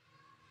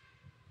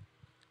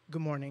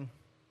Good morning.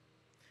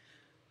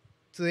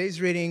 Today's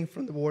reading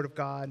from the Word of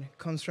God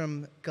comes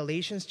from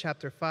Galatians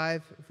chapter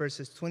 5,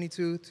 verses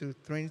 22 to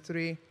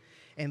 23,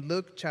 and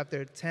Luke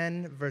chapter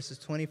 10, verses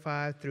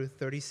 25 through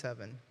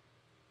 37.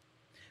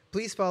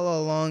 Please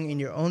follow along in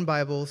your own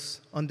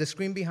Bibles on the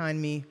screen behind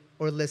me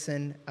or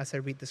listen as I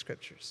read the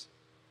scriptures.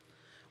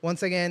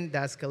 Once again,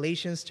 that's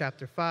Galatians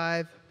chapter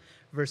 5,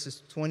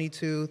 verses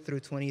 22 through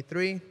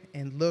 23,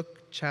 and Luke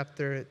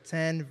chapter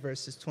 10,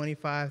 verses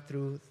 25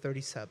 through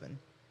 37.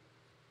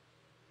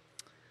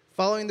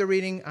 Following the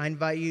reading, I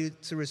invite you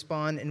to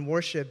respond in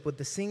worship with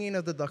the singing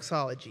of the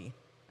doxology.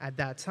 At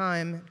that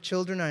time,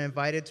 children are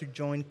invited to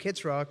join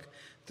Kids Rock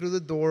through the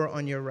door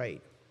on your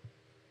right.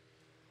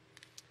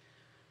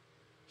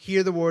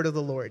 Hear the word of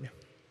the Lord.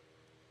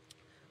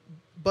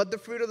 But the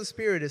fruit of the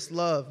Spirit is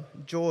love,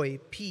 joy,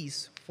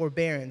 peace,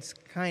 forbearance,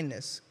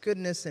 kindness,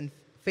 goodness, and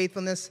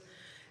faithfulness,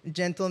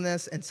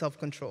 gentleness, and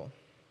self-control.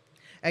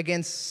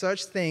 Against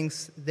such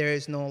things there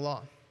is no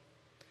law.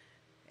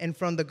 And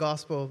from the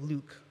Gospel of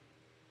Luke.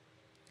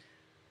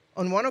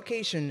 On one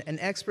occasion, an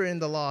expert in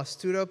the law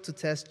stood up to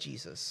test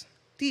Jesus.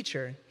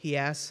 "Teacher," he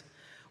asked,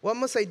 "what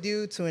must I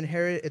do to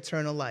inherit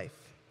eternal life?"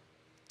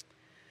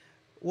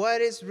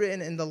 "What is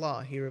written in the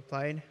law?" he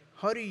replied.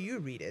 "How do you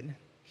read it?"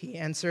 He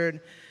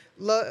answered,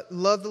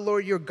 Love the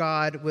Lord your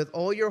God with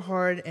all your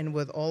heart and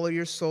with all of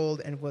your soul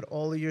and with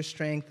all of your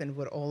strength and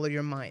with all of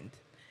your mind.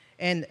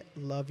 And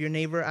love your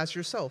neighbor as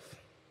yourself."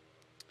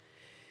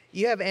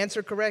 "You have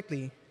answered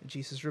correctly,"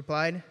 Jesus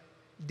replied.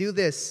 "Do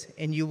this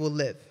and you will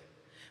live."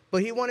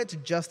 But he wanted to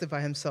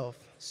justify himself,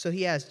 so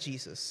he asked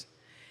Jesus,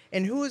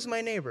 "And who is my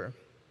neighbor?"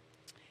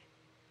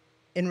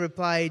 In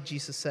reply,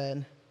 Jesus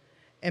said,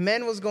 "A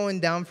man was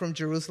going down from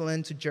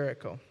Jerusalem to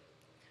Jericho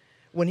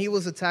when he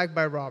was attacked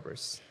by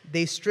robbers.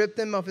 They stripped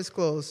him of his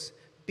clothes,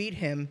 beat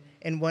him,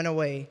 and went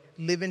away,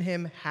 leaving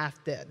him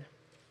half dead.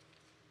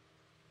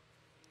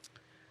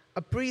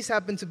 A priest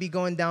happened to be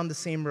going down the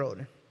same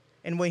road,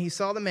 and when he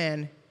saw the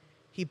man,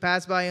 he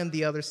passed by on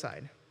the other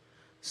side.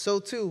 So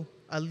too,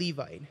 a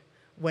Levite,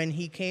 when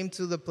he came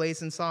to the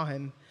place and saw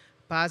him,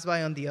 passed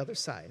by on the other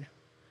side.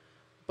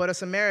 But a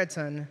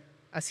Samaritan,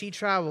 as he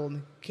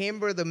traveled, came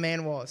where the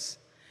man was,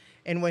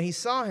 and when he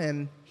saw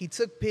him, he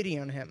took pity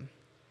on him.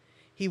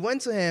 He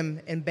went to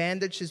him and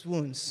bandaged his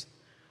wounds,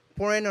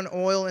 pouring on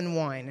oil and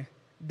wine.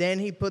 Then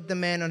he put the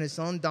man on his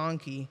own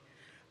donkey,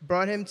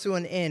 brought him to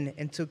an inn,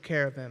 and took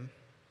care of him.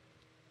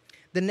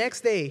 The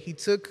next day he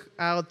took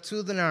out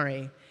 2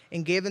 denarii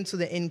and gave them to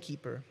the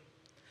innkeeper.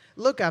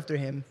 'Look after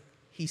him,'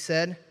 he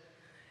said,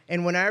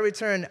 'and when I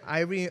return,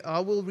 I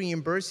will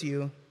reimburse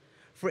you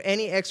for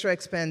any extra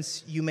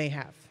expense you may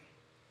have.'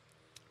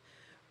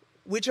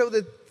 Which of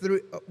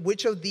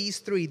these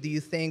three do you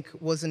think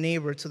was a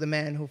neighbor to the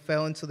man who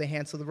fell into the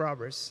hands of the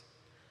robbers?"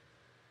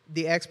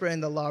 The expert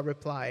in the law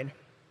replied,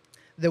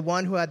 "The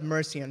one who had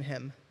mercy on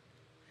him."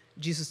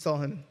 Jesus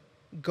told him,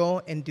 "Go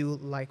and do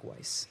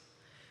likewise."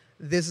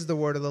 This is the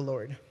word of the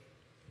Lord.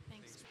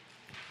 Thanks.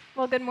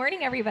 Well, good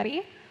morning,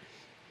 everybody.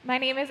 My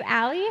name is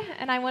Allie,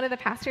 and I'm one of the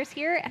pastors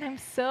here, and I'm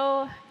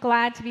so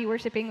glad to be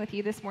worshiping with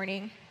you this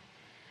morning.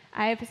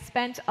 I've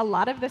spent a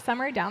lot of the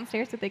summer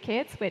downstairs with the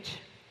kids, which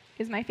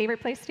is my favorite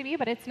place to be,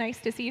 but it's nice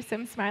to see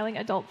some smiling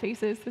adult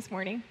faces this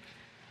morning.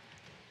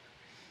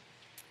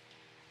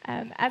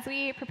 As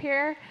we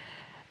prepare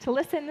to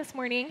listen this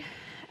morning,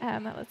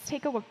 let's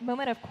take a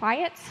moment of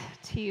quiet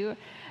to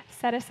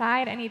set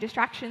aside any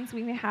distractions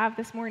we may have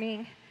this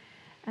morning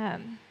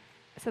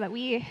so that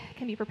we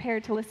can be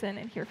prepared to listen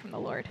and hear from the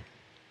Lord.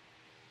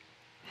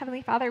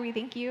 Heavenly Father, we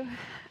thank you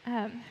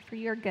for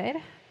your good.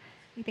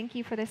 We thank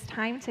you for this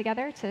time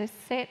together to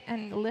sit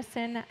and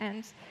listen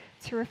and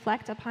to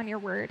reflect upon your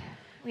word.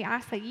 We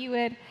ask that you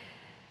would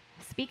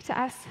speak to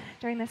us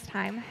during this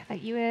time,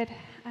 that you would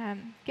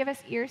give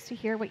us ears to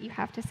hear what you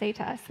have to say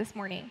to us this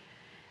morning,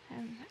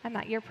 and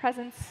that your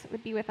presence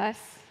would be with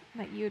us,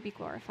 and that you would be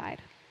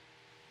glorified.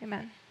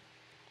 Amen.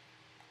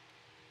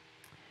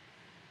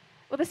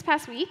 Well, this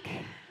past week,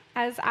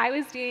 as I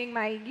was doing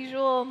my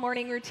usual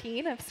morning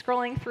routine of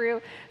scrolling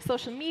through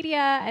social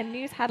media and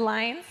news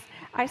headlines,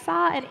 I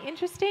saw an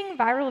interesting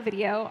viral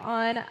video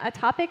on a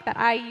topic that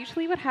I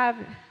usually would have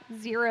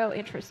zero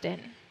interest in: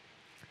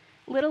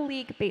 Little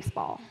League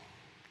baseball.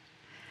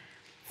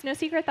 It's no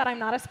secret that I'm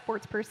not a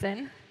sports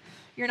person.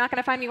 You're not going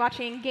to find me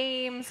watching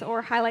games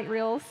or highlight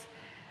reels,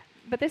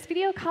 but this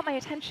video caught my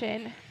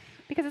attention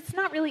because it's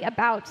not really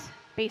about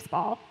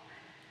baseball,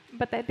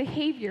 but the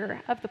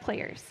behavior of the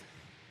players.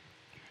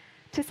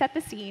 To set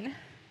the scene,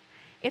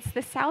 it's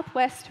the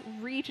Southwest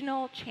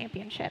Regional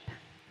Championship.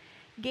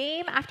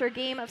 Game after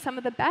game of some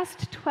of the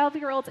best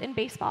 12-year-olds in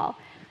baseball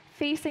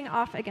facing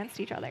off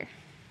against each other.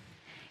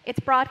 It's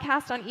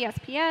broadcast on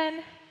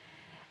ESPN,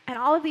 and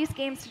all of these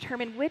games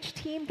determine which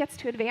team gets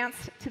to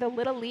advance to the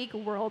Little League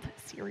World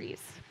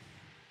Series.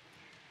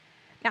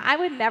 Now, I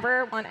would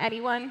never want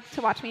anyone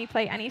to watch me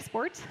play any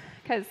sport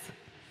because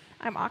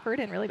I'm awkward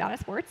and really bad at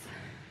sports.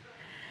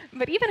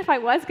 But even if I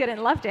was good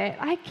and loved it,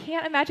 I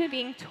can't imagine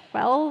being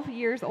 12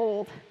 years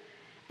old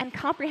and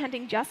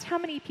comprehending just how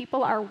many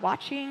people are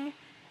watching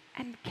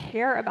and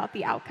care about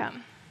the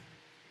outcome.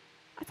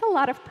 That's a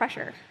lot of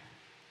pressure.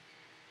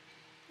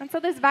 And so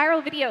this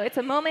viral video, it's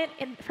a moment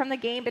from the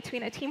game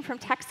between a team from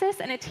Texas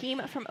and a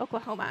team from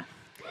Oklahoma.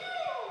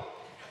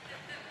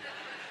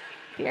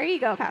 There you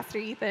go, Pastor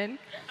Ethan.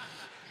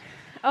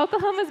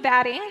 Oklahoma's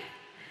batting,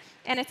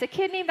 and it's a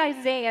kid named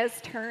Isaiah's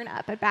turn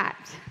up at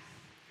bat.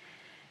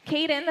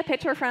 Caden, the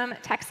pitcher from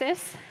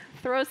Texas,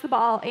 throws the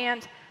ball,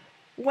 and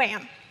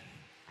wham,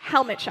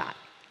 helmet shot.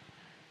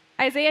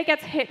 Isaiah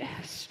gets hit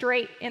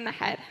straight in the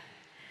head.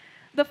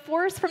 The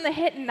force from the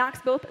hit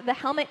knocks both the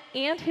helmet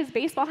and his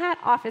baseball hat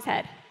off his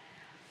head.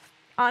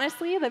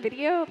 Honestly, the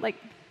video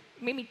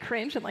made me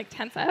cringe and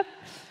tense up.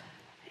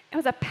 It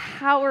was a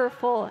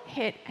powerful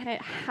hit, and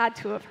it had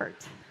to have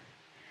hurt.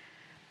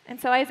 And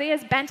so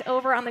Isaiah's bent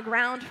over on the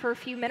ground for a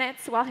few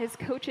minutes while his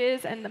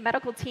coaches and the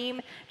medical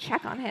team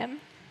check on him.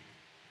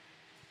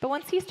 But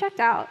once he's checked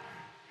out,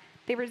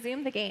 they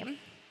resume the game,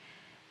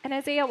 and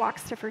Isaiah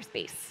walks to first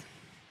base.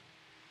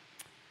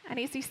 And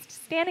as he's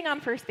standing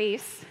on first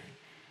base,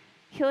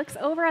 he looks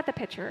over at the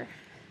pitcher,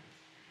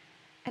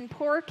 and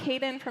poor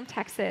Caden from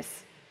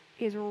Texas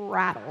is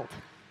rattled.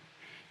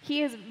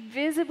 He is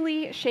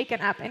visibly shaken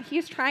up, and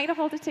he's trying to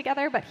hold it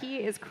together, but he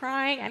is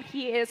crying, and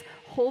he is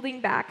holding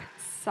back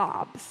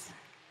sobs.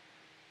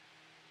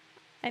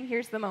 And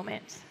here's the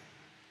moment.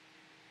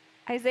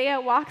 Isaiah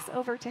walks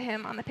over to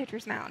him on the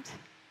pitcher's mound.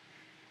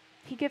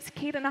 He gives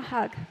Caden a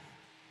hug,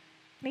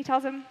 and he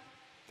tells him,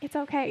 "It's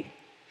okay.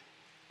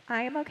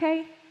 I am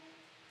okay.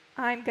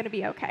 I'm going to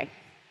be okay."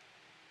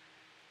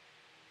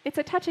 It's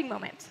a touching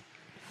moment.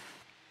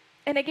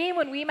 In a game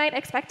when we might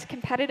expect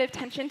competitive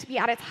tension to be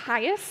at its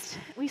highest,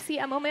 we see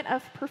a moment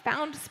of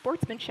profound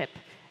sportsmanship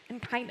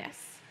and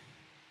kindness.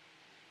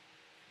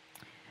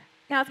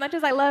 Now, as much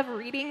as I love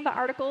reading the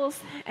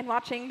articles and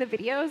watching the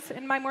videos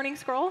in my morning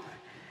scroll,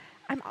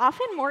 I'm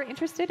often more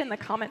interested in the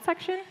comment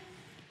section.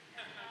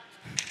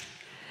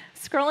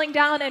 Scrolling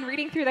down and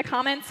reading through the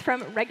comments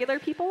from regular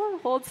people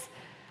holds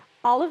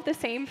all of the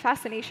same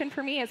fascination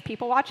for me as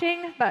people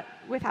watching, but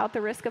without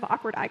the risk of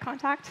awkward eye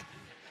contact.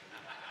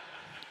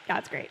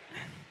 God's great.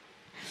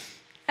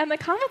 And the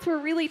comments were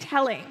really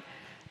telling.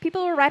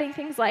 People were writing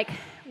things like,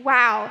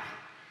 "Wow,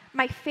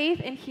 my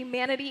faith in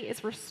humanity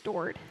is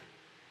restored.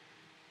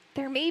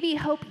 There may be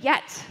hope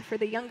yet for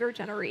the younger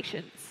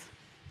generations."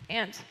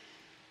 And,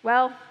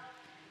 "Well,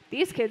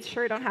 these kids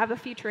sure don't have a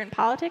future in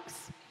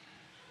politics."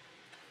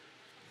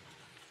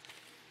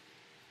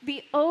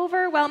 The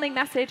overwhelming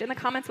message in the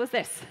comments was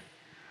this: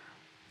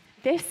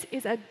 this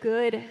is a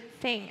good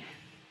thing.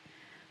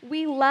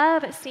 We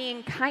love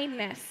seeing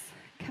kindness,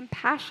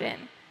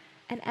 compassion,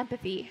 and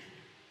empathy,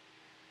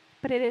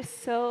 but it is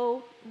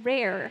so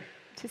rare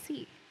to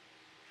see.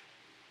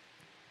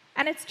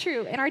 And it's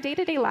true, in our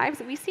day-to-day lives,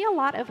 we see a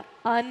lot of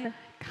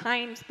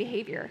unkind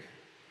behavior.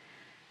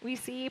 We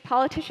see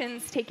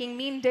politicians taking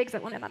mean digs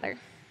at one another,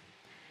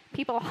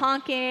 people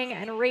honking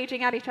and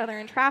raging at each other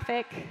in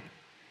traffic,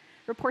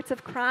 reports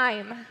of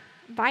crime,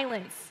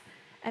 violence,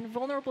 and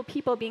vulnerable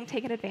people being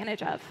taken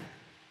advantage of.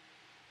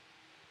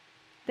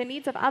 The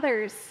needs of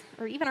others,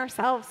 or even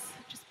ourselves,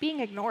 just being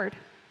ignored.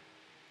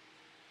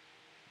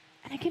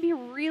 And it can be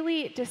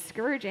really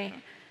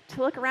discouraging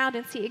to look around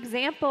and see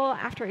example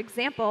after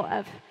example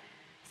of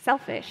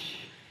selfish,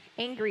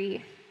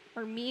 angry,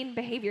 or mean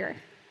behavior.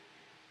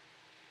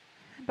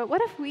 But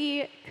what if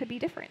we could be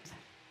different?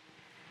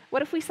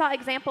 What if we saw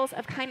examples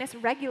of kindness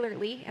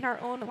regularly in our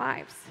own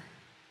lives?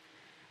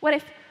 What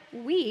if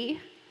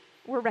we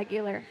were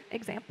regular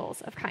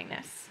examples of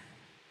kindness?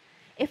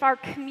 If our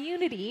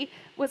community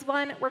was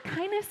one where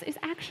kindness is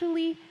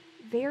actually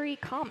very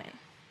common,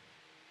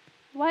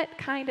 what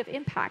kind of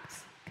impact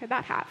could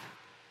that have?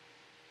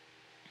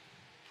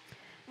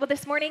 Well,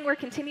 this morning we're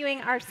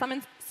continuing our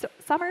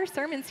summer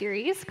sermon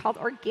series called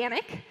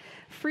Organic,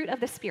 Fruit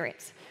of the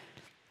Spirit.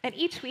 And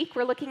each week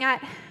we're looking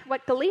at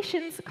what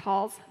Galatians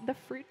calls the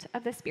fruit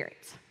of the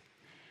Spirit.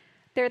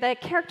 They're the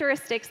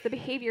characteristics, the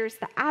behaviors,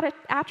 the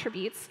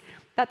attributes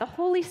that the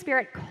Holy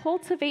Spirit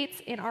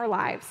cultivates in our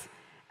lives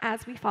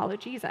as we follow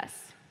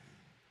Jesus.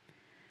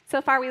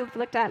 So far, we've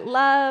looked at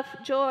love,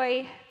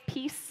 joy,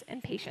 peace,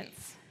 and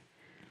patience.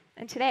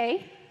 And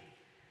today,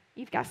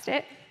 you've guessed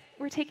it,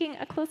 we're taking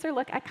a closer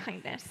look at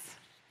kindness.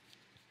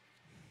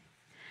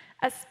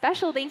 A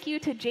special thank you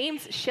to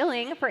James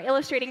Schilling for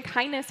illustrating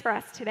kindness for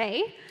us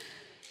today.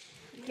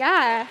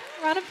 Yeah,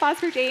 round of applause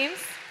for James.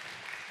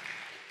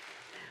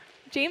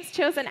 James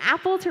chose an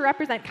apple to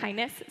represent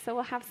kindness, so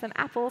we'll have some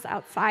apples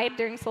outside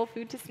during Soul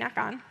Food to snack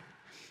on.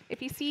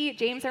 If you see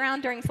James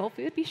around during Soul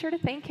Food, be sure to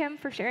thank him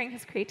for sharing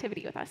his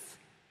creativity with us.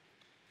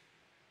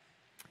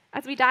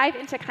 As we dive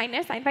into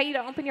kindness, I invite you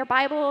to open your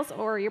Bibles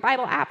or your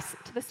Bible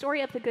apps to the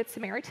story of the Good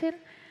Samaritan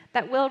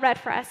that Will read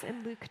for us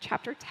in Luke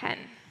chapter 10.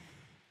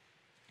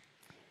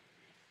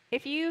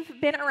 If you've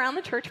been around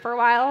the church for a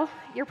while,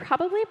 you're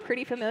probably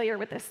pretty familiar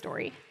with this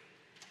story.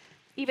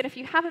 Even if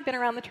you haven't been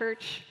around the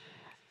church,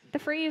 the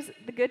phrase,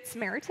 the Good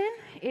Samaritan,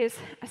 is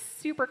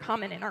super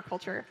common in our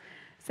culture.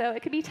 So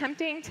it could be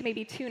tempting to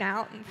maybe tune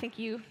out and think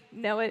you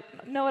know it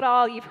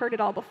all, you've heard it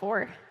all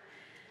before.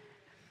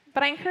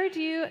 But I encourage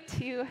you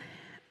to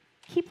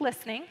keep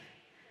listening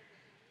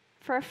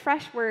for a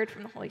fresh word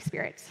from the Holy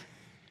Spirit.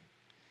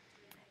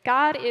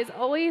 God is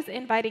always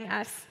inviting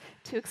us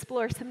to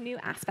explore some new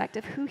aspect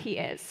of who he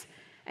is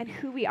and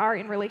who we are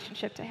in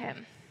relationship to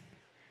him,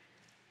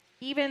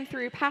 even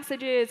through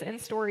passages and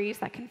stories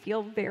that can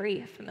feel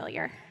very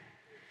familiar.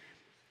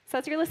 So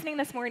as you're listening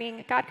this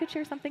morning, God could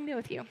share something new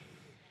with you.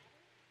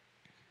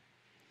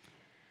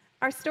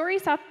 Our story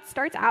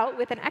starts out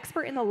with an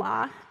expert in the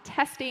law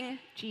testing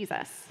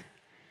Jesus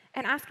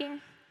and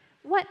asking,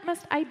 "What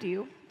must I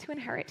do to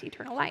inherit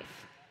eternal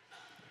life?"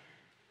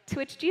 To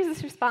which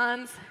Jesus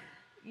responds,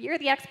 "You're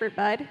the expert,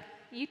 bud.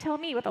 You tell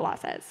me what the law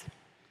says."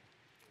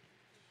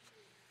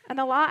 And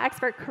the law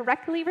expert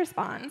correctly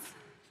responds,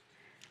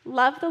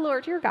 "Love the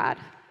Lord your God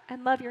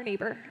and love your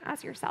neighbor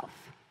as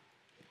yourself."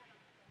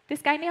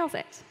 This guy nails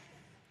it.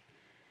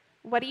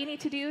 What do you need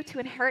to do to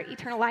inherit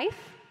eternal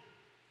life?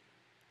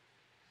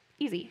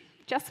 Easy.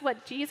 Just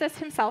what Jesus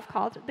himself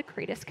called the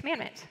greatest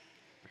commandment.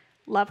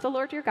 Love the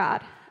Lord your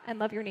God and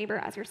love your neighbor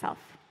as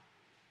yourself.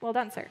 Well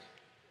done, sir.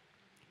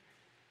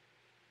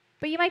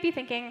 But you might be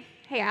thinking,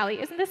 hey,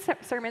 Allie, isn't this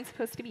sermon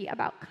supposed to be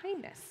about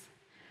kindness?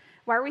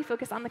 Why are we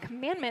focused on the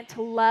commandment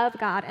to love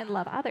God and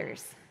love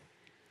others?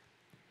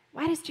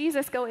 Why does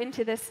Jesus go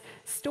into this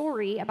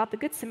story about the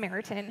Good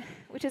Samaritan,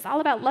 which is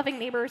all about loving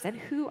neighbors and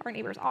who our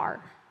neighbors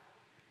are?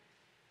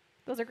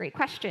 Those are great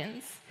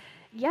questions.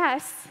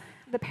 Yes,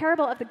 the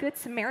parable of the Good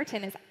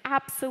Samaritan is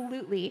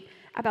absolutely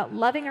about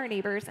loving our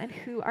neighbors and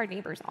who our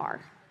neighbors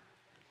are.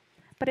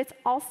 But it's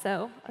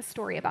also a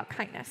story about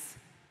kindness.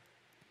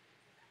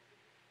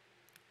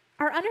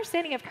 Our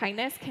understanding of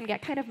kindness can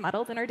get kind of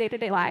muddled in our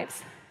day-to-day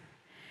lives.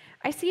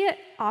 I see it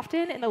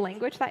often in the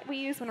language that we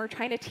use when we're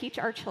trying to teach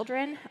our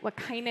children what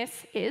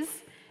kindness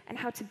is and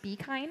how to be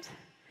kind.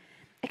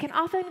 It can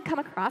often come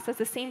across as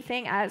the same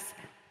thing as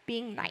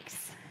being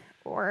nice,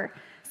 or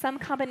some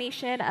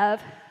combination of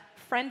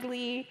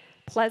friendly,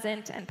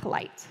 pleasant, and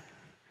polite.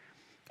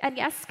 And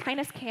yes,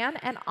 kindness can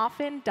and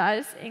often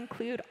does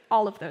include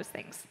all of those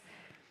things.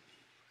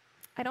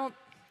 I don't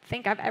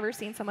think I've ever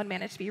seen someone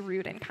manage to be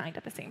rude and kind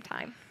at the same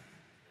time.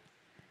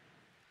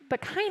 But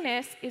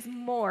kindness is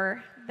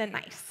more than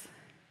nice.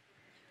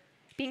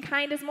 Being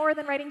kind is more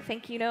than writing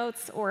thank you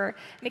notes or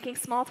making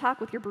small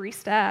talk with your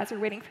barista as you're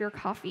waiting for your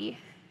coffee.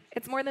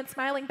 It's more than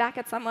smiling back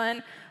at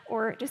someone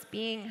or just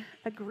being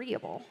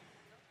agreeable.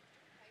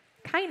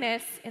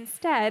 Kindness,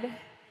 instead,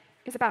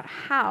 is about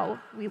how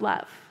we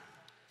love.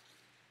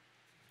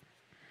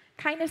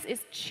 Kindness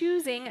is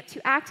choosing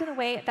to act in a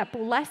way that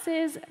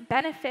blesses,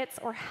 benefits,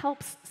 or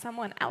helps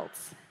someone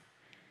else.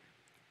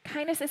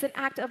 Kindness is an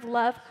act of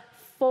love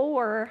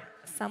for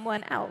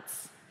someone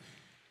else.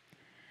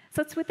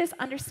 So it's with this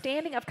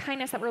understanding of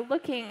kindness that we're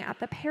looking at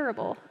the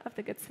parable of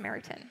the Good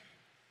Samaritan.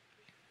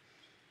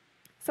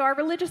 So our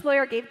religious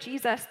lawyer gave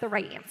Jesus the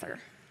right answer.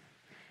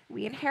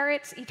 We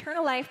inherit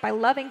eternal life by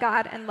loving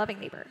God and loving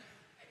neighbor.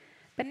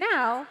 But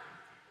now,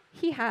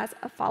 he has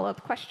a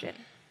follow-up question.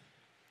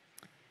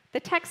 The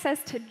text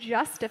says to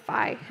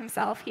justify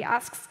himself, he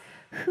asks,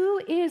 "Who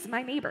is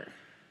my neighbor?"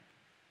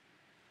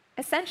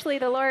 Essentially,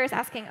 the lawyer is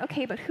asking,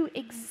 okay, but who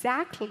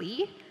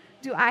exactly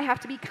do I have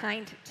to be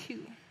kind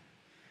to?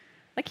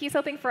 Like he's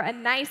hoping for a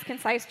nice,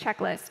 concise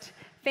checklist.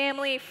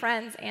 Family,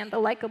 friends, and the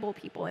likable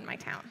people in my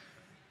town.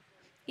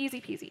 Easy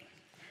peasy.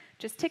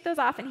 Just tick those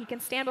off and he can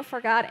stand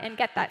before God and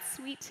get that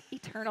sweet,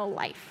 eternal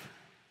life.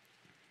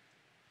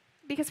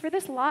 Because for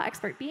this law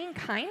expert, being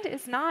kind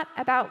is not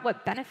about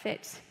what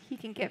benefit he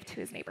can give to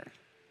his neighbor.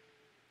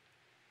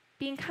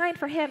 Being kind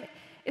for him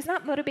is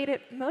not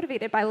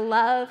motivated by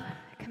love,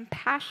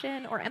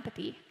 compassion, or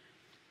empathy.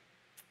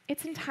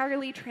 It's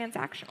entirely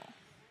transactional.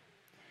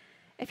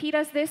 If he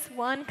does this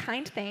one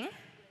kind thing,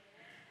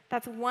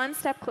 that's one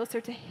step closer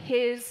to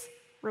his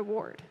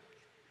reward.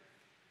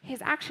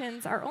 His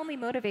actions are only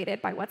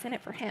motivated by what's in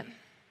it for him.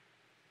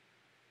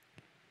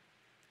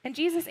 And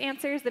Jesus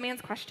answers the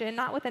man's question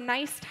not with a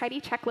nice,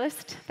 tidy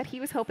checklist that he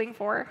was hoping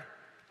for,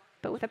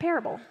 but with a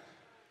parable.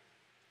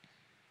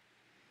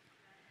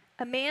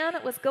 A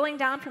man was going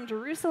down from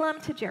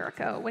Jerusalem to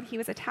Jericho when he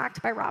was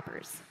attacked by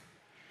robbers.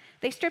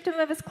 They stripped him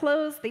of his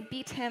clothes, they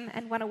beat him,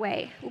 and went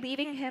away,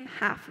 leaving him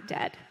half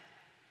dead.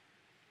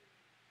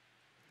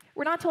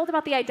 We're not told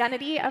about the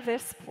identity of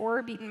this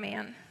poor, beaten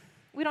man.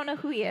 We don't know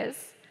who he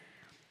is.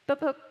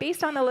 But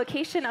based on the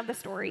location of the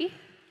story,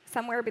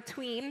 somewhere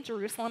between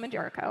Jerusalem and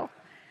Jericho,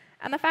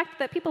 and the fact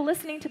that people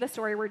listening to the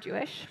story were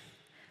Jewish,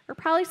 we're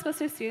probably supposed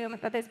to assume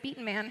that this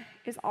beaten man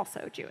is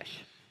also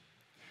Jewish.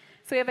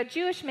 So we have a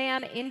Jewish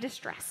man in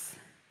distress,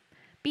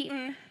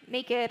 beaten,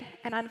 naked,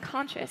 and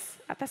unconscious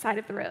at the side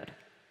of the road.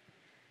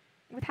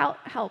 Without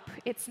help,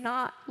 it's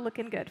not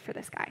looking good for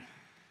this guy.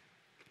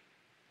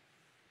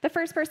 The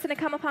first person to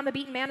come upon the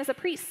beaten man is a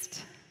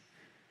priest.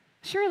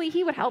 Surely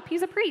he would help.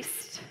 He's a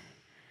priest.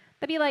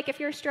 That'd be like if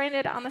you're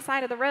stranded on the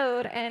side of the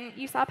road and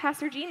you saw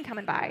Pastor Gene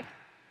coming by.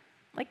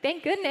 Like,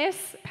 thank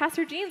goodness,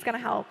 Pastor Gene's going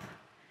to help.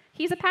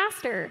 He's a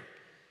pastor,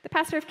 the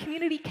pastor of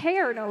community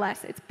care, no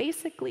less. It's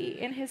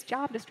basically in his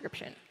job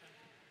description.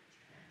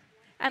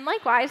 And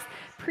likewise,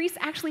 priests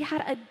actually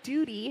had a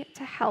duty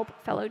to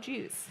help fellow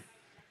Jews.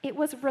 It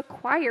was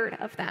required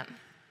of them.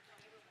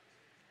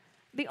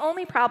 The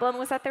only problem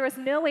was that there was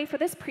no way for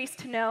this priest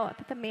to know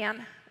that the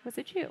man was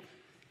a Jew.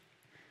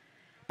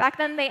 Back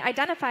then, they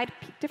identified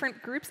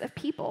different groups of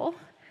people,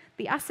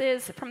 the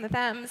us's from the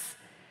them's,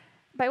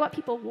 by what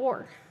people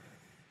wore,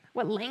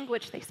 what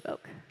language they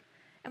spoke,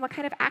 and what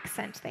kind of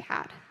accent they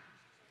had.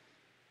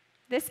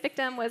 This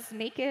victim was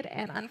naked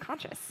and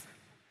unconscious.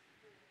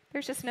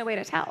 There's just no way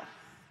to tell.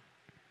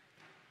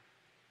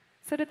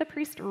 So did the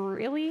priest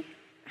really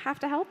have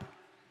to help?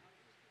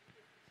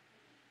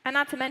 And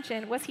not to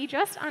mention, was he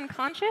just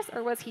unconscious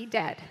or was he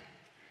dead?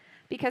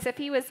 Because if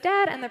he was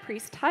dead and the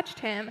priest touched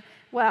him,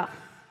 well,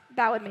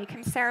 that would make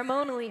him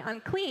ceremonially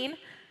unclean.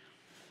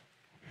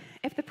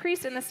 If the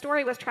priest in the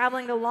story was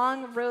traveling the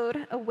long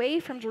road away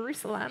from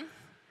Jerusalem,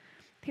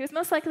 he was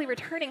most likely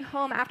returning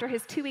home after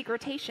his 2-week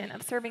rotation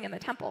of serving in the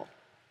temple.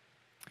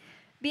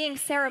 Being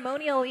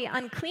ceremonially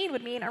unclean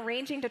would mean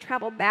arranging to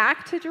travel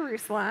back to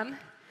Jerusalem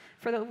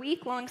for the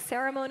week-long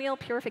ceremonial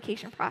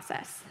purification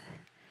process.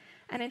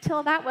 And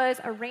until that was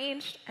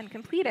arranged and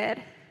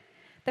completed,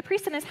 the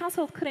priest and his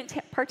household couldn't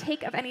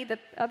partake of any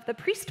of the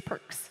priest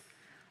perks,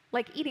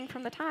 like eating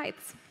from the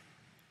tithes.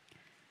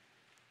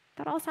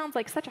 That all sounds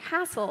like such a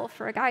hassle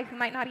for a guy who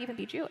might not even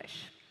be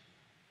Jewish.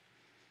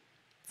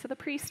 So the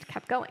priest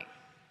kept going.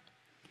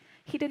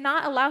 He did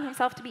not allow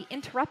himself to be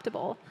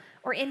interruptible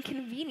or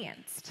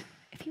inconvenienced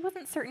if he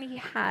wasn't certain he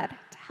had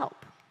to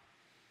help.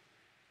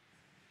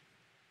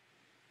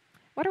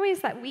 What are ways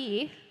that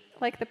we,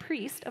 like the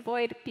priest,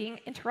 avoid being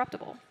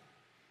interruptible?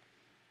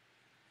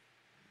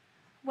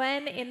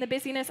 When in the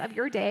busyness of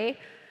your day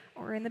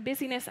or in the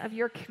busyness of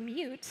your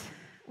commute,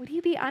 would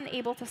you be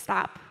unable to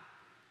stop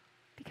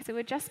because it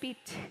would just be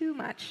too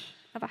much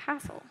of a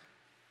hassle?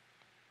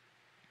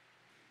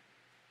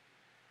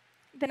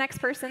 The next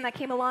person that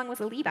came along was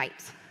a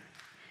Levite.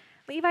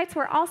 Levites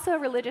were also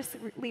religious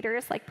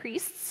leaders like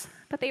priests,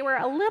 but they were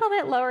a little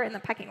bit lower in the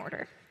pecking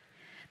order.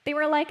 They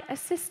were like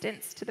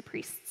assistants to the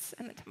priests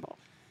in the temple.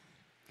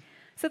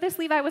 So this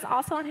Levite was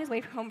also on his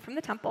way home from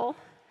the temple,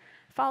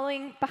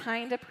 following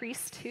behind a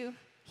priest who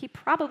he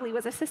probably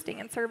was assisting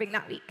and serving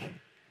that week.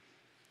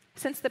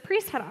 Since the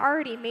priest had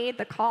already made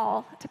the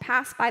call to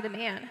pass by the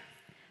man,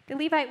 the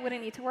Levite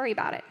wouldn't need to worry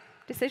about it.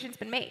 Decision's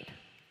been made.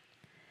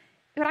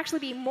 It would actually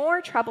be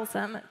more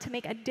troublesome to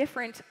make a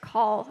different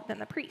call than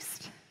the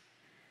priest,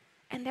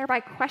 and thereby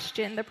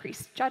question the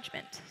priest's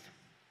judgment.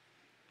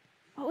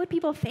 What would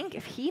people think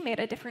if he made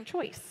a different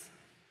choice?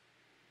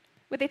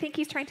 Would they think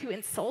he's trying to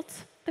insult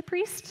the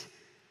priest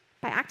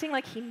by acting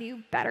like he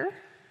knew better?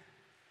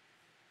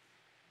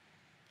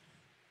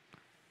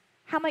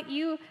 How might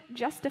you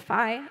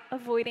justify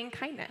avoiding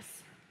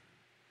kindness?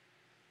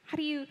 How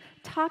do you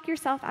talk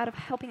yourself out of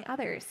helping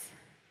others?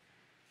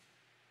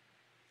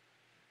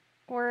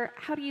 Or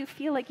how do you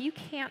feel like you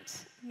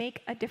can't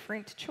make a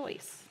different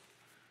choice?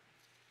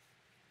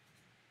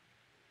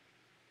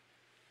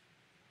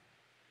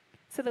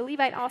 So the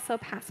Levite also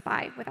passed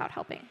by without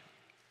helping.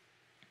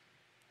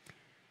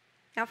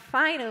 Now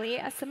finally,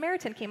 a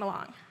Samaritan came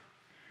along.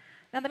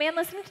 Now the man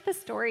listening to this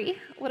story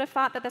would have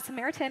thought that the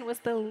Samaritan was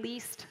the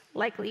least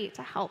likely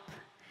to help.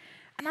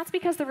 And that's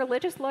because the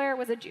religious lawyer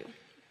was a Jew,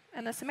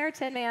 and the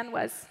Samaritan man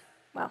was,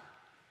 well,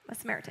 a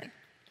Samaritan.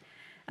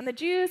 And the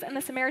Jews and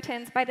the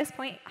Samaritans, by this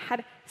point,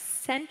 had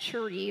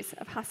centuries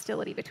of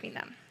hostility between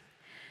them.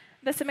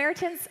 The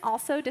Samaritans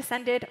also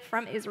descended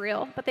from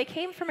Israel, but they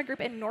came from a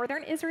group in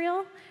northern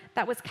Israel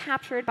that was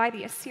captured by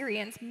the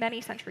Assyrians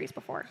many centuries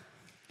before.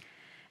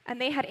 And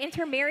they had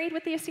intermarried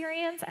with the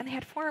Assyrians, and they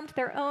had formed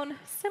their own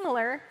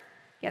similar,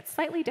 yet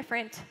slightly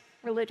different,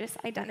 religious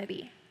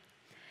identity.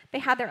 They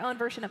had their own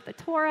version of the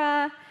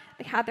Torah,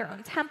 they had their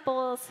own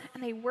temples,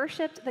 and they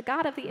worshipped the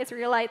God of the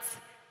Israelites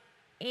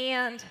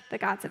and the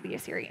gods of the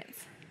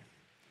Assyrians.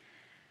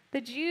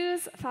 The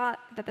Jews thought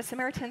that the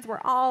Samaritans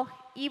were all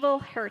evil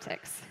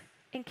heretics,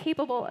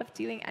 incapable of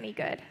doing any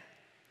good.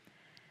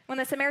 When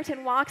the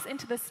Samaritan walks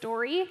into the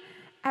story,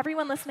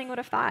 everyone listening would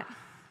have thought,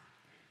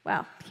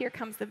 well, here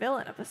comes the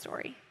villain of the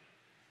story.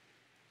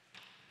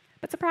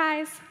 But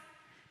surprise,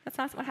 that's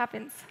not what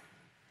happens.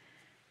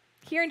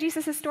 Here in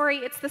Jesus' story,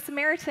 it's the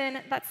Samaritan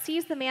that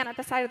sees the man at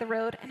the side of the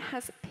road and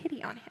has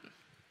pity on him.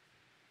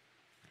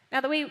 Now,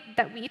 the way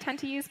that we tend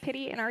to use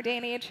pity in our day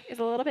and age is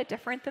a little bit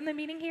different than the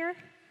meaning here.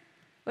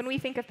 When we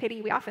think of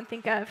pity, we often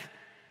think of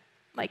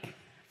like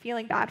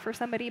feeling bad for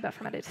somebody, but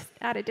from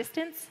at a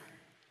distance.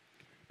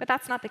 But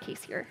that's not the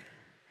case here.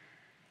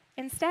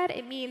 Instead,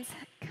 it means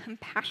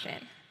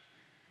compassion,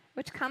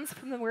 which comes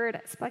from the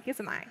word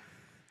splagizomai.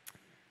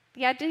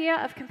 The idea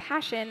of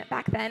compassion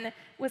back then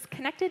was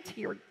connected to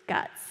your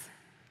guts.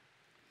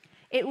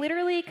 It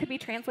literally could be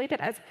translated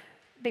as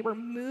they were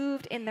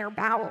moved in their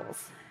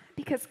bowels,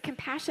 because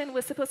compassion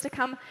was supposed to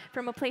come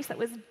from a place that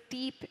was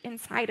deep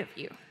inside of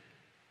you.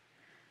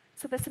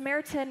 So the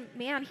Samaritan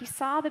man, he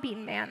saw the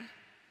beaten man,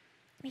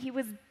 and he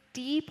was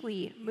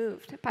deeply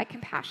moved by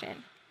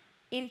compassion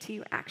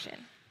into action.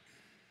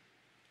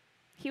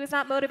 He was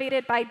not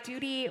motivated by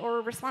duty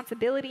or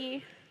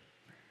responsibility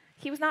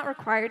He was not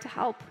required to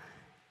help.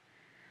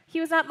 He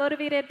was not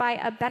motivated by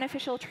a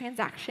beneficial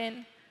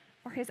transaction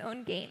or his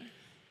own gain.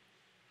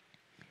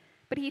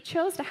 But he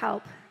chose to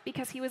help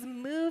because he was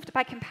moved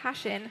by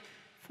compassion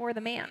for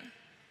the man.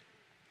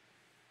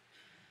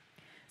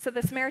 So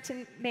the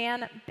Samaritan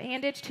man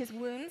bandaged his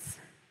wounds.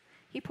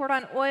 He poured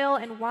on oil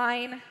and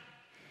wine.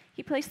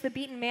 He placed the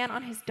beaten man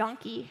on his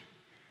donkey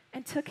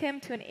and took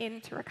him to an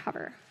inn to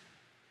recover.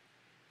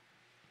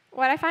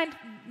 What I find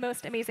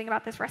most amazing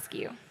about this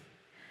rescue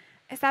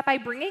is that by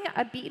bringing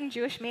a beaten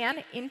Jewish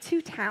man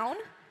into town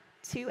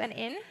to an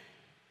inn,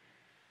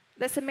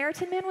 the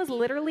Samaritan man was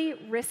literally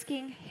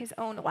risking his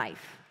own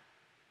life.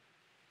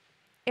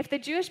 If the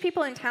Jewish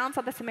people in town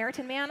saw the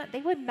Samaritan man,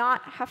 they would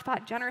not have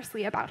thought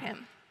generously about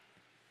him.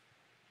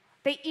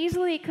 They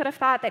easily could have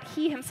thought that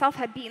he himself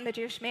had beaten the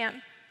Jewish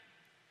man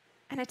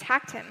and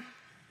attacked him.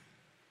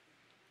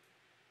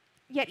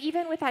 Yet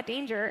even with that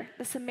danger,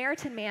 the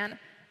Samaritan man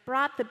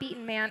brought the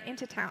beaten man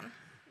into town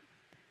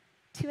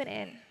to an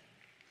inn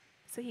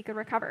so he could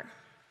recover.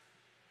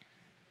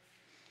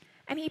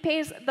 And he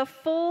pays the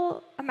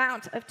full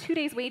amount of 2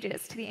 days'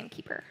 wages to the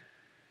innkeeper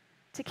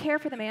to care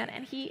for the man,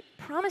 and he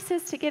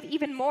promises to give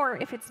even more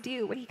if it's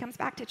due when he comes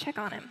back to check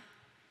on him.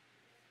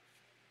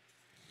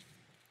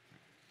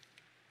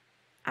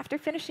 After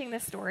finishing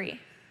this story,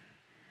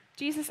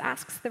 Jesus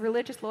asks the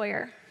religious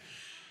lawyer,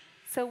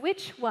 "So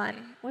which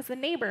one was the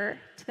neighbor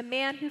to the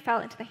man who fell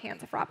into the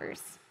hands of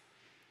robbers?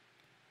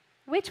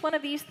 Which one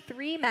of these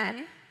 3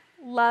 men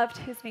loved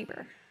his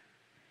neighbor?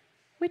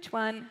 Which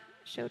one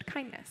showed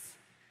kindness?"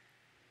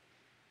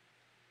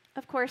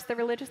 Of course, the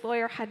religious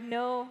lawyer had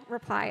no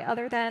reply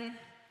other than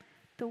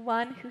the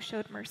one who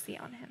showed mercy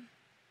on him.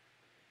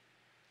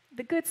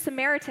 The Good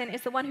Samaritan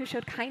is the one who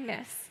showed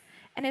kindness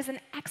and is an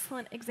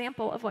excellent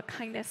example of what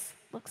kindness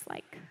looks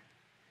like.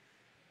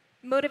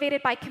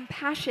 Motivated by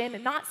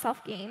compassion, not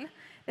self-gain,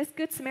 this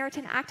Good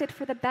Samaritan acted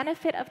for the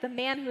benefit of the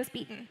man who was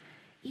beaten,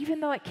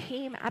 even though it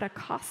came at a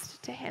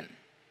cost to him.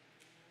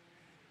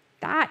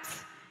 That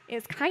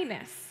is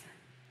kindness.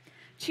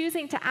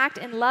 Choosing to act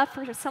in love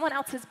for someone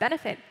else's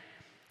benefit,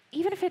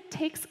 even if it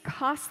takes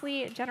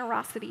costly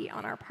generosity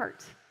on our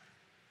part.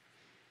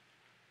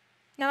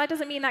 Now, that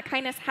doesn't mean that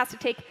kindness has to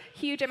take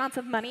huge amounts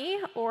of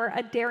money or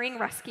a daring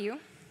rescue.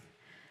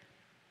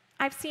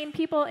 I've seen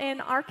people in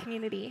our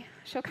community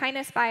show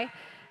kindness by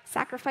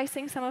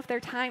sacrificing some of their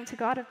time to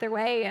go out of their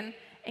way and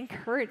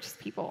encourage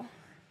people.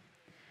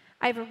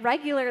 I've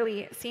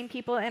regularly seen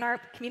people in our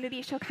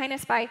community show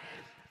kindness by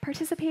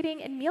participating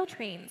in meal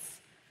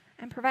trains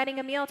and providing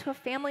a meal to a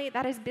family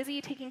that is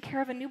busy taking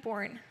care of a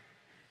newborn,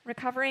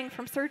 recovering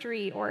from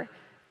surgery, or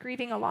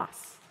grieving a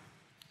loss.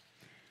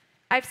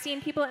 I've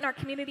seen people in our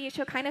community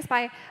show kindness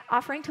by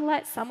offering to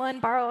let someone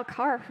borrow a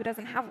car who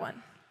doesn't have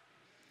one,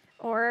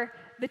 or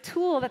the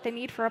tool that they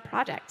need for a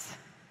project,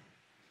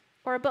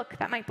 or a book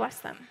that might bless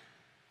them.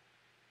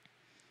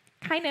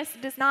 Kindness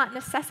does not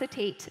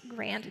necessitate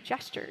grand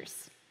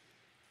gestures.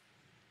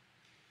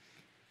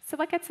 So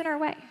what gets in our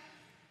way?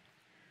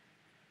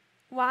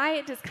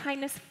 Why does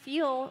kindness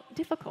feel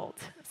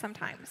difficult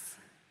sometimes?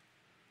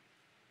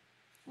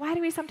 Why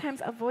do we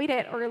sometimes avoid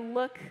it or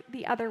look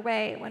the other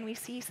way when we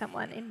see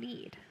someone in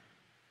need?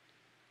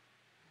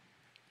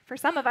 For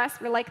some of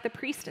us, we're like the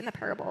priest in the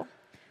parable.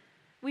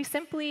 We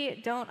simply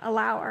don't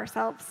allow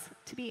ourselves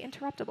to be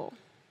interruptible.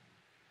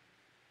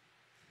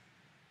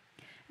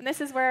 And this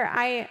is where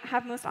I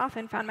have most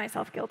often found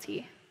myself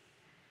guilty.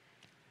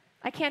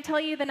 I can't tell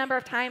you the number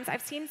of times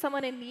I've seen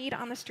someone in need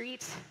on the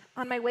street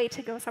on my way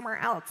to go somewhere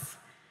else,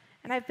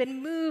 and I've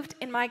been moved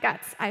in my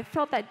guts. I've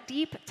felt that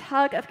deep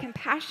tug of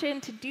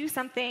compassion to do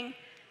something,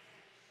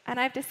 and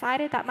I've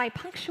decided that my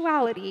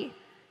punctuality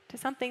to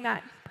something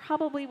that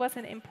probably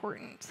wasn't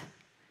important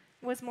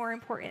was more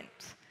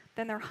important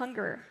than their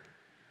hunger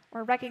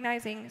or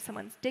recognizing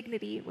someone's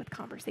dignity with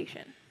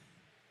conversation.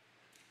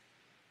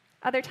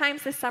 Other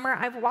times this summer,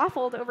 I've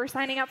waffled over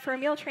signing up for a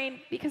meal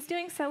train because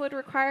doing so would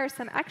require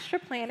some extra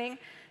planning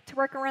to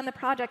work around the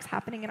projects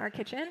happening in our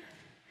kitchen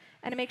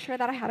and to make sure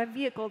that I had a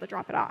vehicle to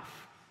drop it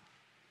off.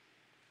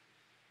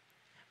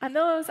 And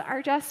those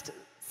are just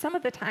some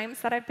of the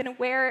times that I've been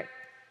aware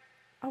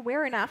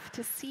enough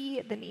to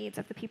see the needs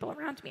of the people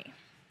around me.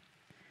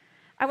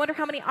 I wonder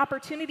how many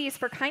opportunities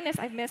for kindness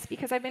I've missed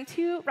because I've been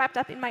too wrapped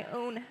up in my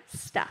own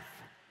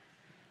stuff,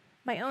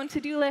 my own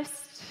to-do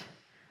list,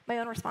 my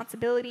own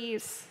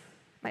responsibilities,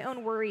 my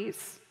own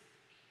worries.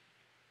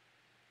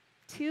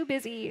 Too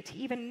busy to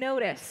even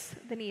notice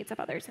the needs of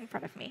others in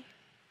front of me.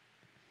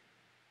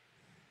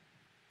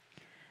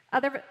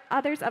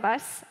 Others of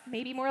us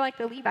may be more like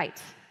the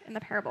Levite in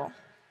the parable,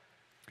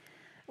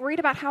 worried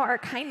about how our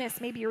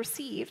kindness may be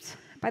received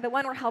by the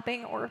one we're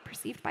helping or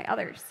perceived by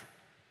others.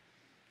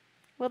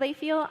 Will they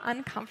feel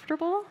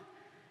uncomfortable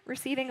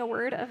receiving a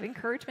word of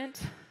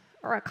encouragement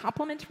or a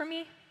compliment from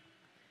me?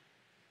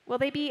 Will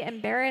they be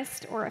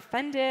embarrassed or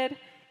offended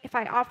if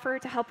I offer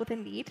to help with a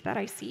need that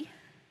I see?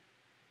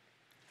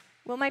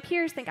 Will my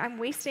peers think I'm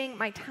wasting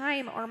my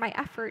time or my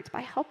effort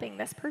by helping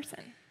this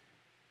person?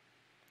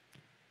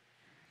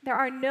 There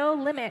are no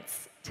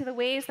limits to the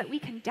ways that we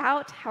can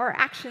doubt how our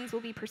actions will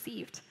be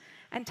perceived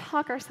and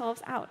talk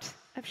ourselves out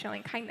of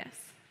showing kindness.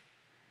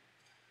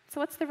 So,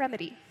 what's the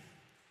remedy?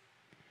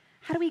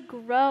 How do we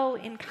grow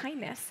in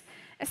kindness,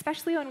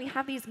 especially when we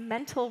have these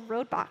mental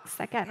roadblocks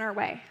that get in our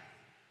way?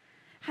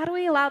 How do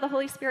we allow the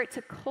Holy Spirit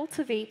to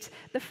cultivate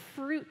the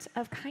fruit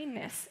of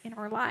kindness in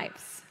our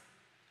lives?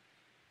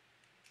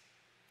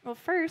 Well,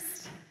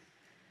 first,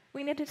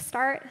 we need to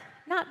start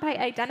not by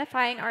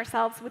identifying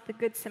ourselves with the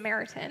Good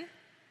Samaritan,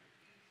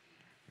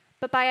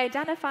 but by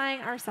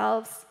identifying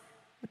ourselves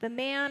with the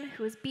man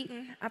who was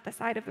beaten at the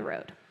side of the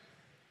road.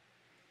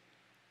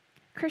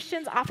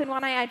 Christians often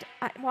want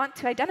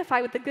to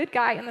identify with the good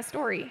guy in the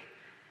story.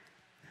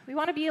 We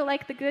want to be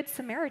like the Good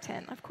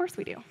Samaritan. Of course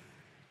we do.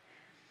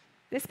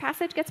 This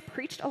passage gets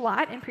preached a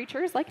lot, and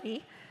preachers like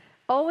me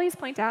always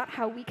point out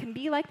how we can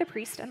be like the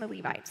priest and the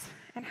Levite,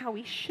 and how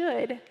we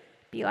should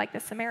be like the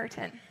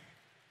Samaritan.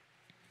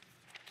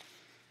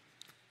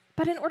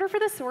 But in order for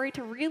the story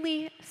to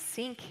really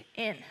sink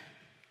in,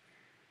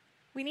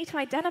 we need to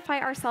identify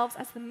ourselves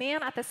as the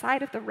man at the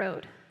side of the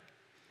road.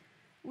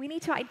 We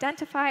need to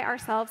identify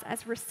ourselves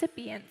as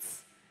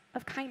recipients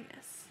of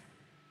kindness.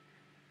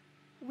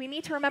 We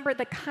need to remember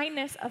the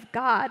kindness of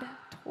God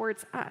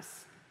towards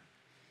us.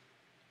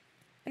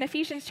 In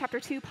Ephesians chapter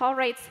 2, Paul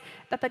writes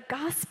that the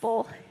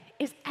gospel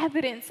is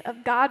evidence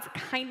of God's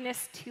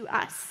kindness to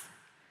us.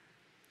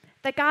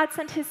 That God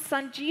sent his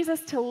son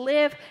Jesus to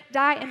live,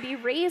 die, and be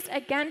raised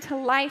again to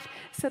life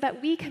so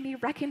that we can be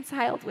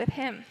reconciled with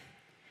him.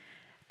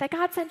 That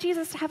God sent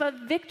Jesus to have a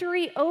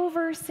victory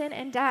over sin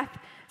and death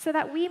so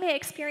that we may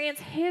experience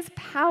his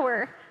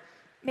power,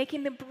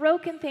 making the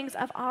broken things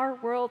of our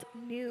world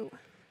new.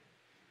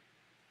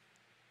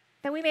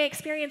 That we may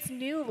experience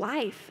new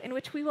life in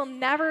which we will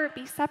never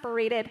be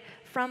separated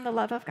from the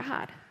love of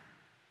God.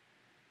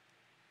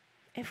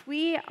 If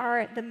we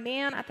are the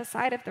man at the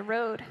side of the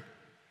road,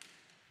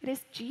 it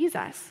is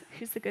Jesus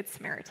who's the Good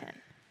Samaritan.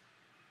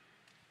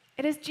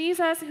 It is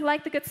Jesus who,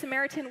 like the Good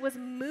Samaritan, was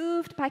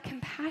moved by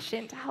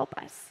compassion to help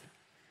us.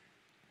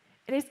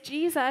 It is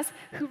Jesus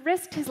who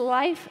risked his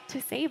life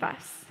to save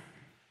us.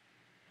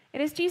 It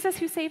is Jesus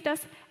who saved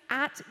us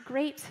at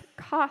great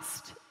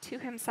cost to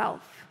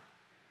himself,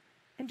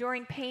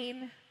 enduring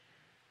pain,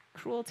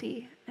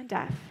 cruelty, and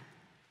death.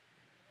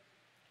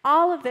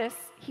 All of this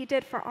he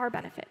did for our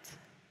benefit.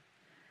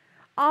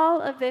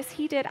 All of this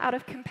he did out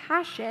of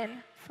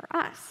compassion for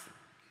us.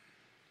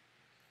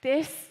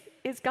 This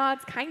is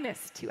God's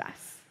kindness to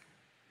us.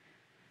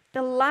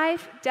 The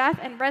life, death,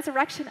 and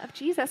resurrection of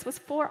Jesus was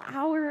for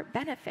our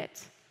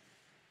benefit.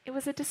 It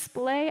was a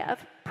display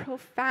of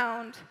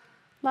profound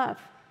love.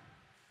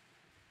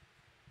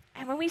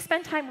 And when we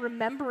spend time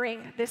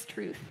remembering this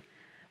truth,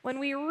 when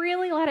we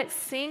really let it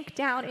sink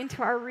down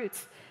into our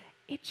roots,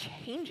 it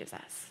changes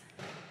us.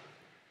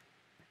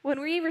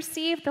 When we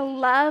receive the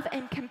love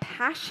and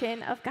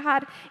compassion of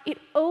God, it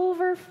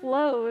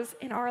overflows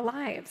in our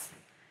lives.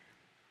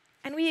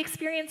 And we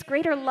experience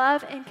greater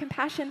love and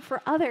compassion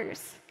for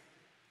others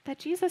that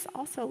Jesus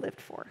also lived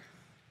for.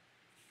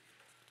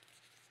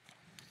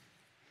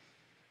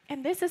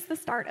 And this is the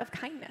start of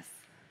kindness.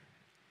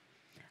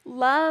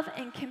 Love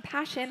and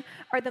compassion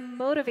are the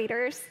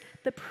motivators,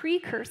 the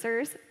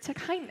precursors to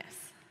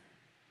kindness.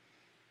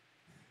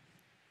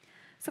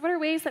 So, what are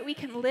ways that we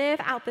can live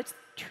out the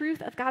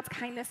truth of God's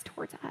kindness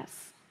towards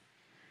us?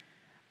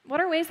 What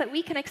are ways that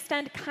we can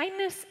extend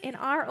kindness in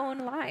our own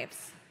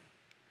lives?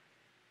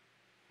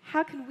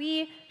 How can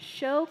we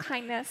show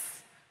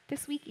kindness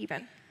this week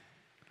even?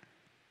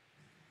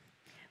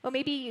 Well,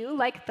 maybe you,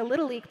 like the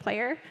Little League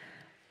player,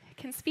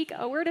 can speak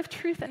a word of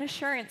truth and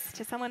assurance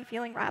to someone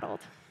feeling rattled.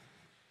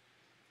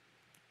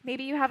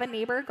 Maybe you have a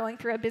neighbor going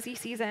through a busy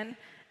season,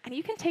 and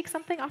you can take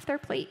something off their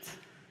plate,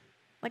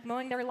 like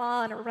mowing their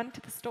lawn or running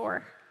to the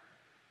store.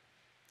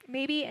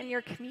 Maybe in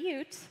your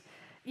commute,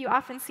 you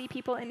often see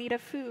people in need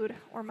of food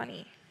or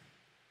money.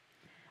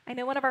 I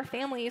know one of our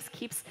families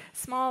keeps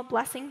small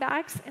blessing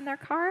bags in their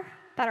car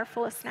that are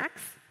full of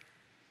snacks,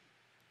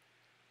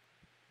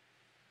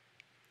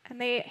 and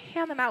they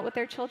hand them out with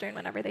their children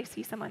whenever they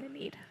see someone in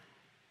need.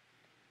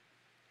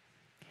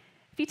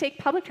 If you take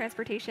public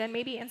transportation,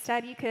 maybe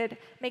instead you could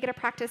make it a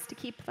practice to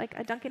keep like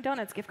a Dunkin'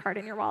 Donuts gift card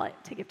in your wallet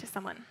to give to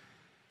someone.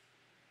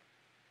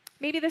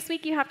 Maybe this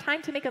week you have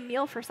time to make a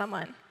meal for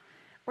someone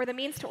or the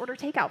means to order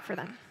takeout for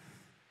them.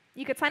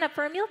 You could sign up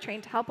for a meal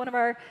train to help one of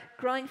our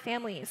growing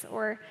families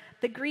or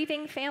the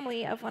grieving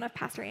family of one of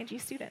Pastor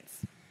Angie's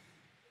students.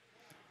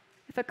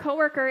 If a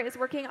coworker is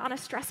working on a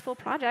stressful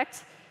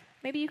project,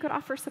 maybe you could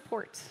offer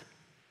support,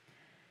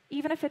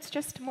 even if it's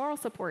just moral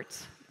support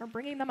or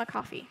bringing them a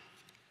coffee.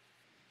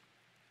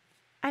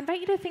 I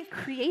invite you to think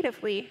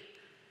creatively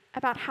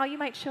about how you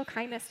might show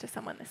kindness to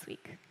someone this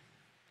week.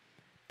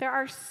 There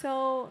are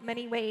so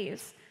many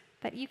ways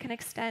that you can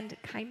extend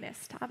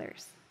kindness to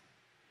others.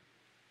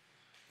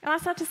 And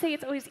that's not to say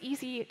it's always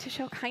easy to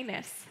show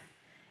kindness.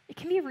 It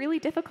can be really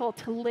difficult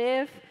to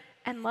live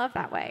and love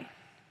that way.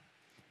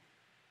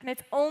 And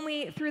it's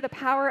only through the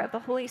power of the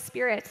Holy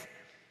Spirit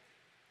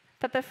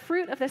that the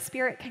fruit of the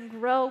Spirit can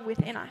grow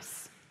within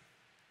us.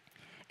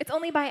 It's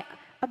only by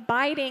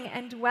abiding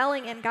and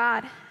dwelling in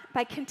God,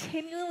 by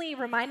continually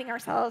reminding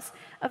ourselves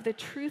of the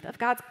truth of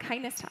God's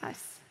kindness to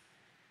us,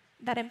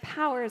 that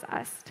empowers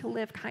us to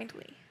live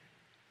kindly.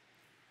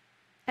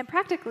 And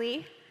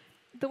practically,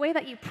 the way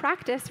that you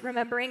practice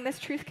remembering this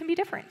truth can be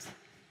different.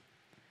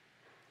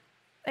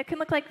 It can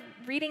look like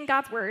reading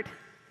God's word,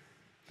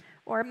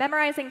 or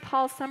memorizing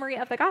Paul's summary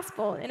of the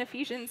gospel in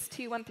Ephesians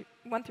 2,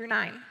 1 through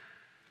 9.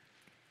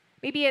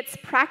 Maybe it's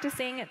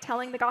practicing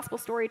telling the gospel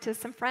story to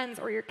some friends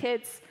or your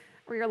kids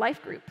or your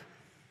life group.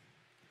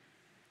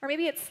 Or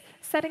maybe it's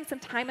setting some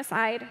time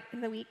aside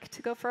in the week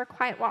to go for a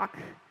quiet walk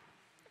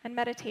and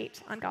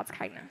meditate on God's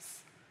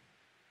kindness.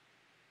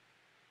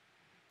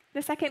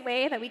 The second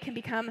way that we can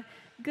become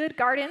good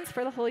gardens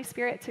for the Holy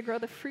Spirit to grow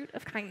the fruit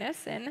of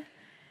kindness in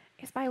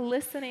is by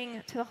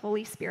listening to the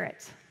Holy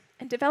Spirit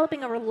and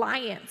developing a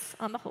reliance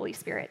on the Holy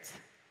Spirit.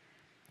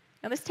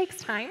 Now, this takes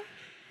time,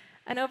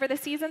 and over the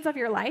seasons of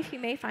your life, you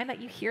may find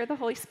that you hear the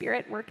Holy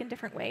Spirit work in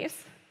different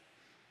ways.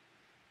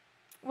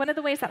 One of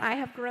the ways that I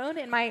have grown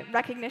in my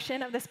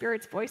recognition of the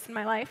Spirit's voice in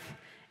my life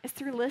is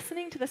through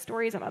listening to the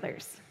stories of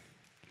others.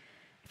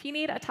 If you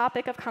need a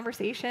topic of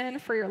conversation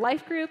for your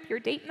life group, your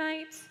date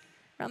night,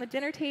 around the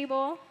dinner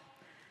table,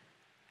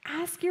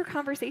 ask your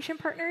conversation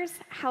partners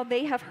how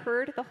they have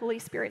heard the Holy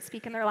Spirit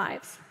speak in their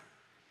lives.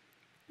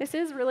 This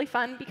is really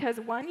fun because,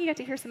 one, you get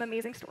to hear some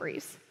amazing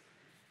stories.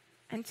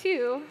 And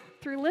two,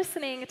 through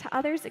listening to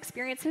others'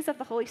 experiences of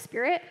the Holy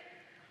Spirit,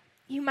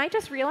 you might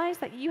just realize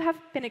that you have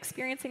been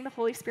experiencing the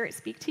Holy Spirit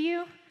speak to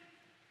you,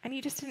 and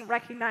you just didn't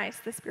recognize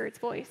the Spirit's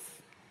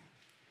voice.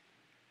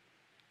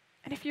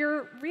 And if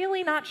you're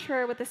really not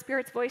sure what the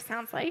Spirit's voice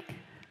sounds like,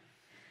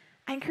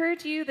 I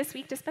encourage you this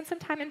week to spend some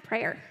time in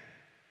prayer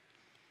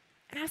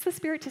and ask the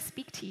Spirit to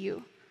speak to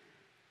you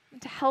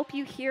and to help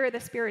you hear the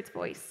Spirit's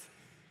voice.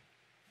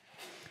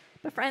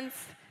 But friends,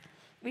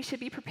 we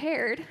should be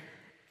prepared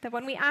that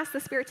when we ask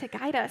the Spirit to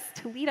guide us,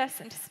 to lead us,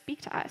 and to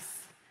speak to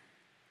us,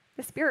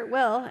 the Spirit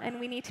will, and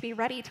we need to be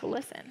ready to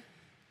listen.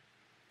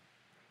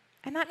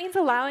 And that means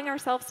allowing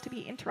ourselves to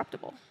be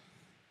interruptible.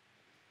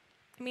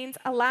 It means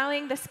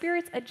allowing the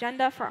Spirit's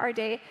agenda for our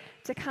day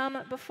to come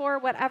before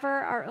whatever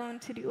our own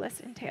to-do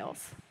list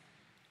entails.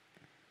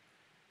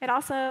 It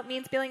also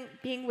means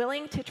being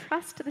willing to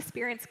trust the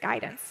Spirit's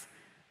guidance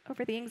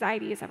over the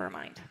anxieties of our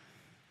mind.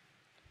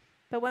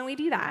 But when we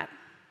do that,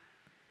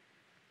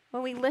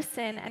 when we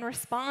listen and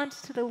respond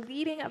to the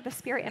leading of the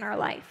Spirit in our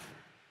life,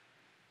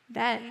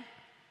 then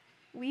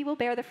we will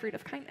bear the fruit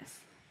of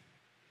kindness.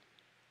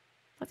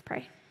 Let's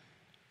pray.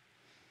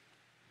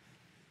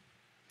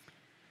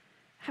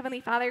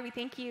 Heavenly Father, we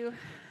thank you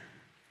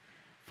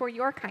for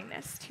your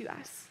kindness to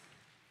us.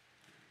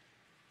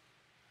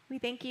 We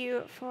thank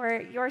you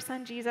for your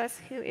Son, Jesus,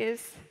 who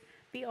is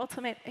the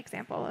ultimate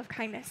example of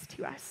kindness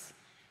to us.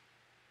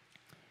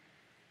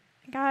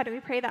 God, we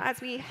pray that as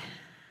we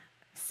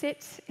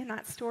sit in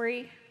that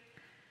story,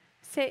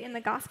 sit in the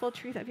gospel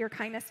truth of your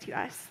kindness to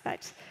us,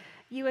 that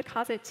you would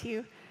cause it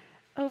to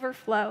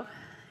overflow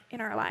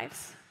in our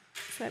lives,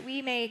 so that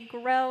we may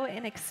grow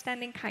in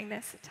extending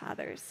kindness to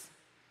others.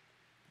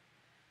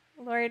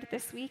 Lord,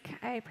 this week,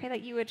 I pray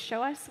that you would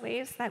show us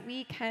ways that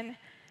we can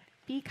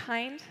be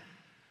kind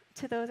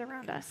to those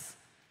around us.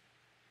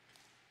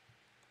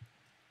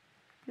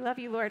 We love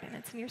you, Lord, and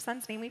it's in your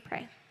Son's name we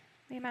pray.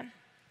 Amen.